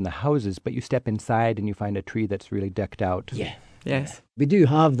decorations in the houses, but you step inside and you find a tree that's really decked out. Yeah. Yes. We do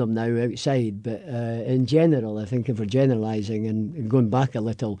have them now outside, but in general, I think if we're generalising and going back a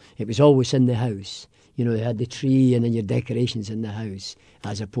little, it was always in the house. You know, they had the tree and then your decorations in the house,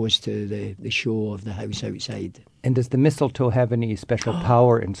 as opposed to the show of the house outside. And does the mistletoe have any special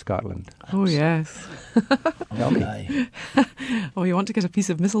power in Scotland? Oh, yes. Tell me. Aye. Oh, you want to get a piece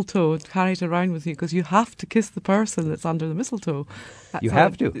of mistletoe and carry it around with you because you have to kiss the person that's under the mistletoe. That's You how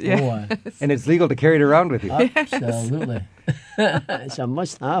have to? Yeah. Oh, aye. And it's legal to carry it around with you. Absolutely. It's a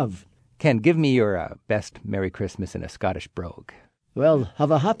must-have. Ken, give me your best Merry Christmas in a Scottish brogue. Well,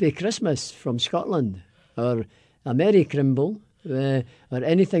 have a happy Christmas from Scotland, or a Merry Crimble, or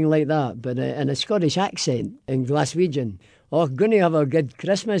anything like that, but in a Scottish accent in Glaswegian. Oh, gonna have a good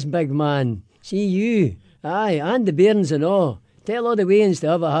Christmas, big man. See you. Aye, and the bairns and all. Tell all the Wayans to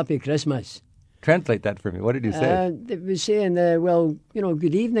have a happy Christmas. Translate that for me. What did you say? It was saying, well, you know,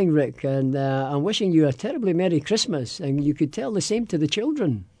 good evening, Rick, and I'm wishing you a terribly Merry Christmas, and you could tell the same to the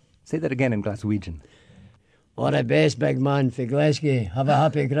children. Say that again in Glaswegian. All the best, big man, for Glasgow. Have a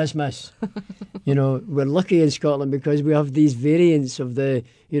happy Christmas. You know, we're lucky in Scotland because we have these variants of the,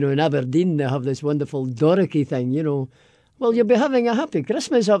 you know, in Aberdeen they have this wonderful Doricky thing, you know. Well, you'll be having a happy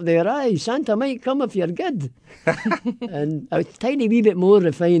Christmas up there, aye. Santa might come if you're good. And a tiny wee bit more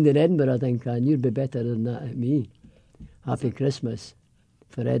refined in Edinburgh, I think, and you'd be better than that at me. Happy Christmas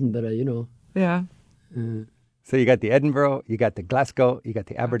for Edinburgh, you know. Yeah. So you got the Edinburgh, you got the Glasgow, you got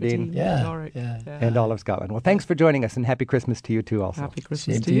the Aberdeen, Yeah, Doric. yeah. and all of Scotland. Well, thanks for joining us, and happy Christmas to you too also. Happy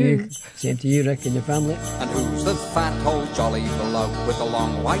Christmas Same to you. Same to you, Rick, and your family. And who's the fat old jolly bloke with the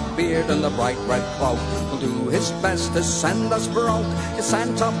long white beard and the bright red cloak, who'll do his best to send us broke, is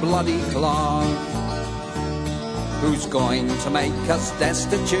Santa Bloody Claus? Who's going to make us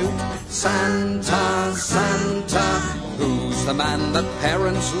destitute? Santa, Santa. Who's the man that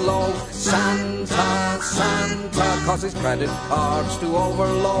parents loathe? Santa, Santa. 'Cause his credit cards do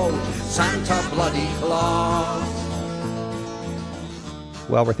overload. Santa Bloody Claus.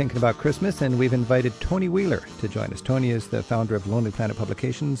 Well, we're thinking about Christmas, and we've invited Tony Wheeler to join us. Tony is the founder of Lonely Planet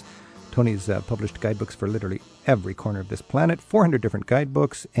Publications. Tony's published guidebooks for literally every corner of this planet, 400 different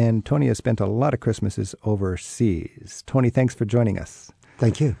guidebooks, and Tony has spent a lot of Christmases overseas. Tony, thanks for joining us.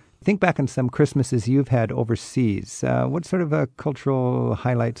 Thank you. Think back on some Christmases you've had overseas. What sort of cultural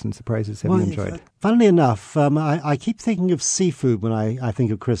highlights and surprises have you enjoyed? Funnily enough, I keep thinking of seafood when I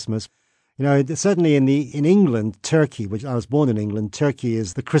think of Christmas. You know, certainly in England, turkey, which I was born in England, turkey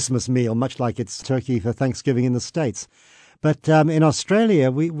is the Christmas meal, much like it's turkey for Thanksgiving in the States. But in Australia,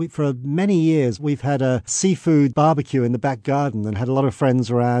 we for many years, we've had a seafood barbecue in the back garden and had a lot of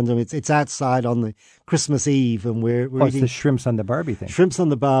friends around. And it's outside on the Christmas Eve, and we're it's eating the shrimps on the Barbie thing. shrimps on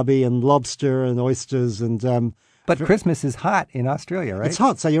the barbie and lobster and oysters. And But Christmas is hot in Australia, right? it's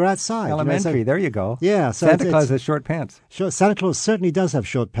hot, so you're outside. Elementary, You know, so- there you go. Yeah, so Santa it's- Claus has short pants. Sure, Santa Claus certainly does have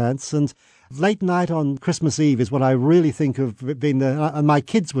short pants, and late night on Christmas Eve is what I really think of being and my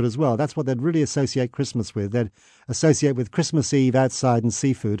kids would as well. That's what they'd really associate Christmas with. They'd associate with Christmas Eve outside and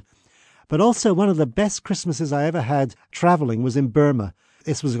seafood. But also one of the best Christmases I ever had traveling was in Burma.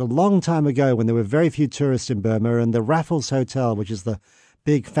 This was a long time ago when there were very few tourists in Burma, and the Raffles Hotel, which is the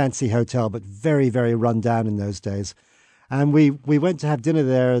big fancy hotel, but very, very run down in those days. And we went to have dinner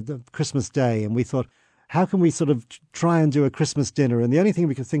there the Christmas Day, and we thought, how can we sort of try and do a Christmas dinner? And the only thing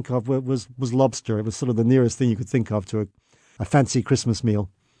we could think of was lobster. It was sort of the nearest thing you could think of to a fancy Christmas meal.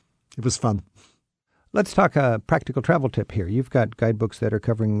 It was fun. Let's talk a practical travel tip here. You've got guidebooks that are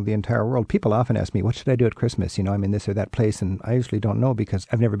covering the entire world. People often ask me, what should I do at Christmas? You know, I'm in this or that place, and I usually don't know because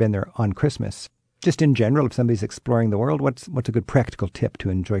I've never been there on Christmas. Just in general, if somebody's exploring the world, what's a good practical tip to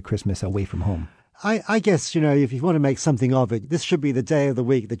enjoy Christmas away from home? I guess, you know, if you want to make something of it, this should be the day of the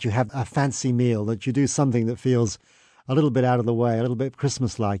week that you have a fancy meal, that you do something that feels a little bit out of the way, a little bit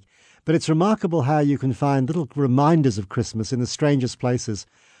Christmas-like. But it's remarkable how you can find little reminders of Christmas in the strangest places.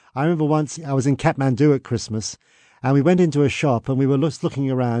 I remember once I was in Kathmandu at Christmas, and we went into a shop and we were just looking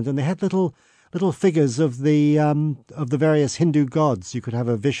around, and they had little figures of the various Hindu gods. You could have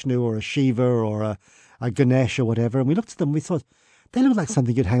a Vishnu or a Shiva or a Ganesh or whatever, and we looked at them and we thought, they look like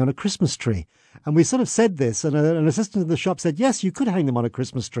something you'd hang on a Christmas tree. And we sort of said this, and an assistant in the shop said, yes, you could hang them on a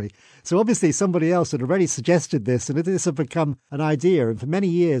Christmas tree. So obviously somebody else had already suggested this, and this had become an idea. And for many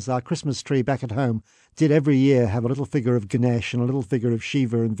years, our Christmas tree back at home did every year have a little figure of Ganesh and a little figure of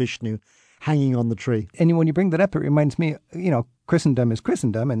Shiva and Vishnu hanging on the tree. And when you bring that up, it reminds me, you know, Christendom is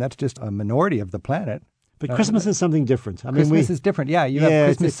Christendom, and that's just a minority of the planet. But Christmas is something different. Christmas is different, yeah. You have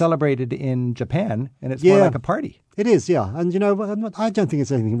Christmas celebrated in Japan, and it's more like a party. It is, yeah. And, you know, I don't think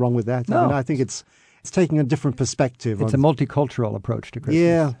there's anything wrong with that. No. I mean, I think it's taking a different perspective. It's a multicultural approach to Christmas.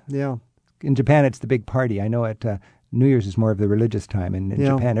 Yeah, yeah. In Japan, it's the big party. I know at New Year's is more of the religious time, and in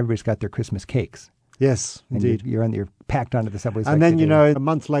Japan, everybody's got their Christmas cakes. Yes, And indeed. you're packed onto the subways. And like then, they you do. know, a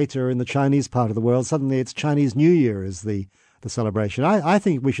month later in the Chinese part of the world, suddenly it's Chinese New Year as the celebration. I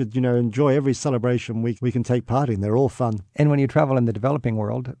think we should, enjoy every celebration we can take part in. They're all fun. And when you travel in the developing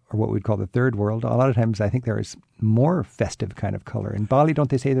world, or what we'd call the third world, a lot of times I think there is more festive kind of color. In Bali, don't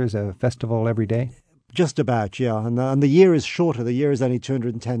they say there's a festival every day? Just about, yeah. And the year is shorter. The year is only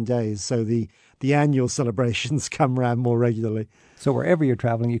 210 days, so the annual celebrations come around more regularly. So wherever you're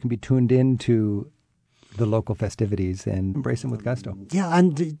traveling, you can be tuned into the local festivities and embrace them with gusto. Yeah,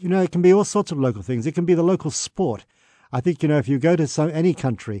 and, it can be all sorts of local things. It can be the local sport. I think, if you go to any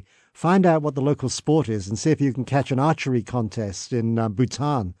country, find out what the local sport is and see if you can catch an archery contest in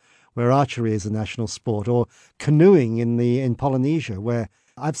Bhutan, where archery is a national sport, or canoeing in Polynesia, where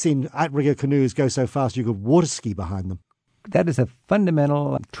I've seen outrigger canoes go so fast you could water ski behind them. That is a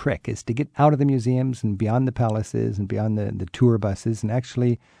fundamental trick, is to get out of the museums and beyond the palaces and beyond the tour buses and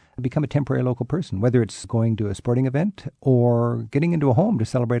actually become a temporary local person, whether it's going to a sporting event or getting into a home to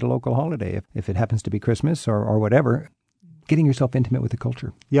celebrate a local holiday, if it happens to be Christmas or whatever, getting yourself intimate with the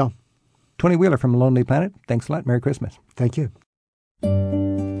culture. Yeah. Tony Wheeler from Lonely Planet, thanks a lot. Merry Christmas. Thank you.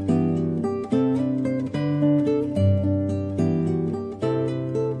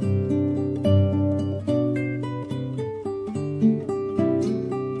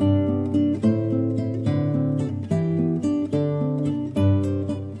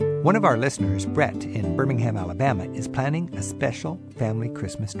 One of our listeners, Brett, in Birmingham, Alabama, is planning a special family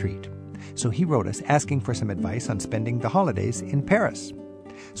Christmas treat. So he wrote us asking for some advice on spending the holidays in Paris.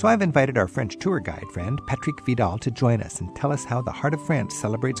 So I've invited our French tour guide friend, Patrick Vidal, to join us and tell us how the heart of France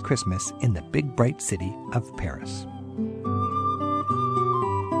celebrates Christmas in the big, bright city of Paris.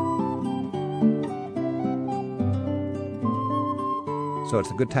 So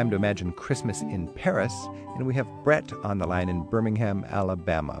it's a good time to imagine Christmas in Paris, and we have Brett on the line in Birmingham,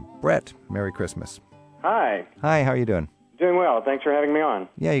 Alabama. Brett, Merry Christmas. Hi. Hi, how are you doing? Doing well. Thanks for having me on.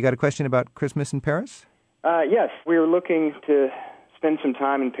 Yeah, you got a question about Christmas in Paris? Yes, we were looking to spend some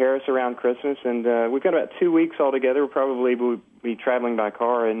time in Paris around Christmas, and we've got about 2 weeks altogether. Probably we'll be traveling by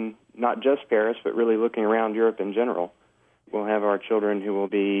car, and not just Paris, but really looking around Europe in general. We'll have our children who will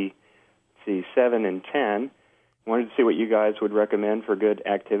be, 7 and 10. Wanted to see what you guys would recommend for good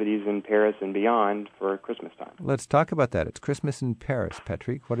activities in Paris and beyond for Christmas time. Let's talk about that. It's Christmas in Paris.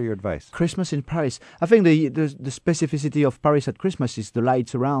 Patrick, what are your advice? Christmas in Paris. I think the specificity of Paris at Christmas is the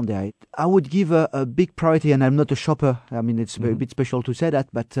lights around there. I would give a big priority, and I'm not a shopper. I mean, it's a bit special to say that,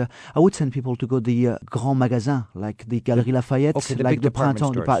 but I would send people to go to the Grand Magasin, like the Galeries Lafayette, the like big the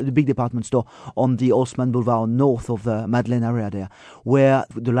department Printemps, the big department store on the Haussmann Boulevard north of the Madeleine area there, where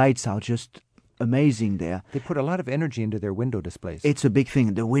the lights are just amazing there. They put a lot of energy into their window displays. It's a big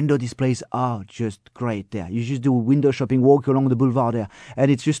thing. The window displays are just great there. You just do window shopping, walk along the boulevard there, and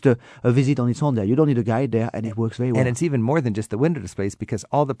it's just a visit on its own there. You don't need a guide there, and it works very well. And it's even more than just the window displays, because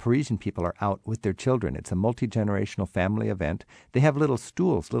all the Parisian people are out with their children. It's a multi-generational family event. They have little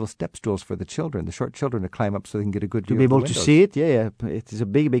stools, little step stools for the children, the short children, to climb up so they can get a good view to be of the able to windows. see it. Yeah. It is a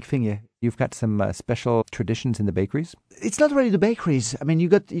big thing, yeah. You've got some special traditions in the bakeries? It's not really the bakeries. I mean, you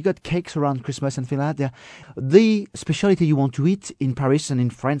got cakes around Christmas and things like that. The specialty you want to eat in Paris and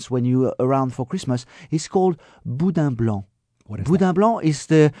in France when you're around for Christmas is called boudin blanc. What is boudin blanc is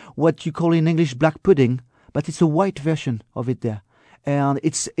what you call in English black pudding, but it's a white version of it there. And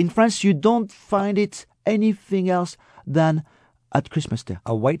it's in France you don't find it anything else than at Christmas there.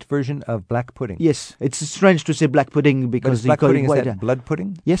 A white version of black pudding? Yes. It's strange to say black pudding because black they call pudding it white. is that blood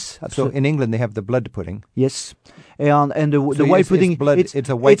pudding? Yes, absolutely. So in England they have the blood pudding. Yes. And the So white it's pudding blood, it's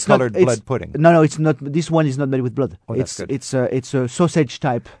a white coloured blood pudding. No, it's not. This one is not made with blood. Oh, that's good. It's a sausage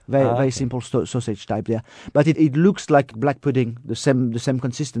type, very simple sausage type there. But it looks like black pudding, the same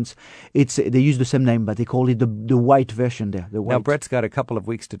consistency. They use the same name, but they call it the white version there. The white. Now Brett's got a couple of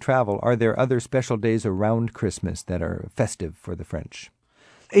weeks to travel. Are there other special days around Christmas that are festive for the French?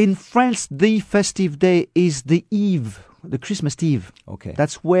 In France, the festive day is the Eve, the Christmas Eve. Okay.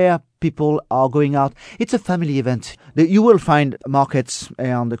 That's where people are going out. It's a family event. You will find markets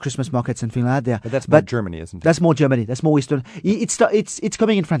and the Christmas markets and things like that there. But that's more Germany, isn't it? That's more Germany. That's more Western. It's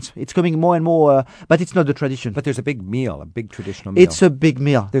coming in France. It's coming more and more, but it's not the tradition. But there's a big meal, a big traditional meal. It's a big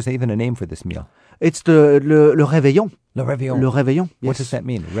meal. There's even a name for this meal. It's le réveillon. Le réveillon. Le réveillon. Yes. What does that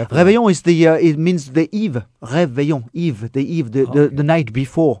mean? Réveillon is it means the eve. Réveillon, eve, the night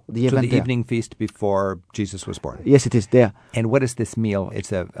before the event. So the evening feast before Jesus was born. Yes, it is there. And what is this meal?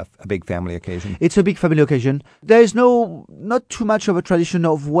 It's a big family occasion. It's a big family occasion. There is not too much of a tradition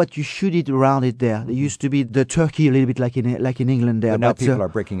of what you should eat around it there. There used to be the turkey a little bit like in England there. But now people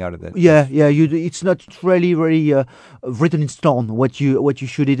are breaking out of it. Yeah. It's not really written in stone what you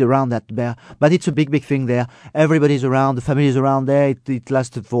should eat around that there. But it's a big thing there. Everybody's around. The family is around there. It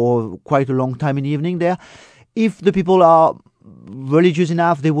lasted for quite a long time in the evening there. If the people are religious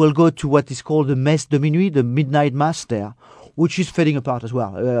enough, they will go to what is called the Messe de Minuit, the midnight mass there, which is fading apart as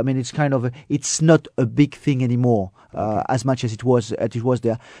well. It's not a big thing anymore, as much as it was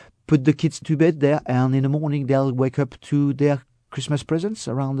there. Put the kids to bed there, and in the morning they'll wake up to their Christmas presents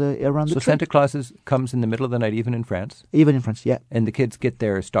around the tree. So Santa Claus comes in the middle of the night, even in France? Even in France, yeah. And the kids get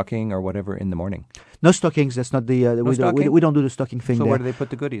their stocking or whatever in the morning? No stockings. That's not the... we don't do the stocking thing so there. Where do they put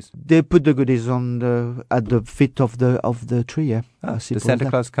the goodies? They put the goodies at the feet of the tree, yeah. Does Santa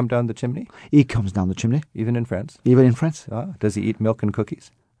Claus come down the chimney? He comes down the chimney. Even in France? Even in France. Does he eat milk and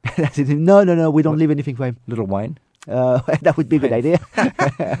cookies? No, we don't leave anything for him. Little wine? That would be a good idea.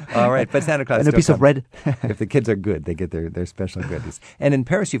 All right, but Santa Claus and a piece of bread. If the kids are good, they get their special goodies. And in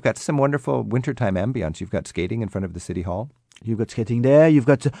Paris, you've got some wonderful wintertime ambience. You've got skating in front of the city hall. You've got skating there. You've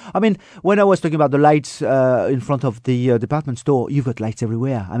got... when I was talking about the lights in front of the department store, you've got lights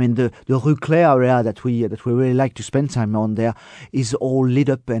everywhere. I mean, the Rue Claire area that we really like to spend time on there is all lit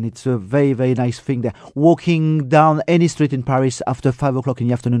up, and it's a very, very nice thing there. Walking down any street in Paris after 5 o'clock in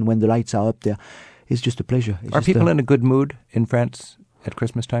the afternoon when the lights are up there, it's just a pleasure. Are people in a good mood in France at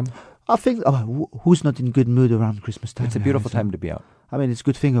Christmas time? I think, who's not in good mood around Christmas time? It's a beautiful time to be out. I mean, it's a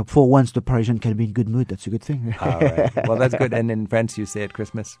good thing. For once, the Parisian can be in good mood. That's a good thing. All right. Well, that's good. And in French, you say at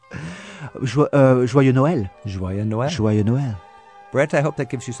Christmas? Joyeux Noël. Joyeux Noël. Joyeux Noël. Brett, I hope that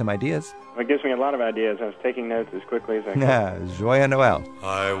gives you some ideas. It gives me a lot of ideas. I was taking notes as quickly as I could. Yeah, Joyeux Noël.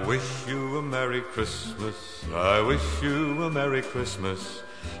 I wish you a Merry Christmas. I wish you a Merry Christmas.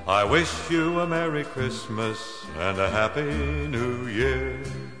 I wish you a Merry Christmas and a Happy New Year.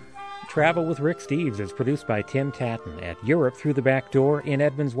 Travel with Rick Steves is produced by Tim Tatton at Europe Through the Back Door in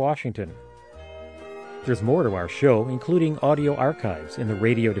Edmonds, Washington. There's more to our show, including audio archives in the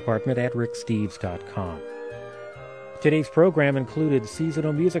radio department at ricksteves.com. Today's program included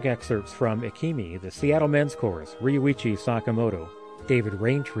seasonal music excerpts from Ikimi, the Seattle Men's Chorus, Ryuichi Sakamoto, David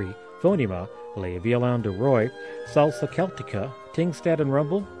Raintree, Phonema, Les Violons de Roy, Salsa Celtica, Tingstad and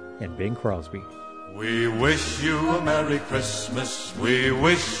Rumble, and Bing Crosby. We wish you a Merry Christmas. We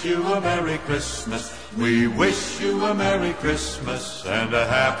wish you a Merry Christmas. We wish you a Merry Christmas and a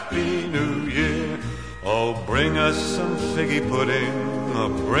Happy New Year. Oh, bring us some figgy pudding. Oh,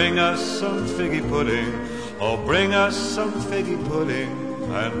 bring us some figgy pudding. Oh, bring us some figgy pudding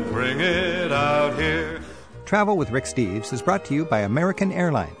and bring it out here. Travel with Rick Steves is brought to you by American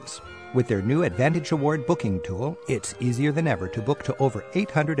Airlines. With their new Advantage Award booking tool, it's easier than ever to book to over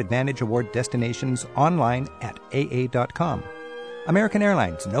 800 Advantage Award destinations online at aa.com. American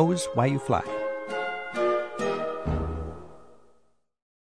Airlines knows why you fly.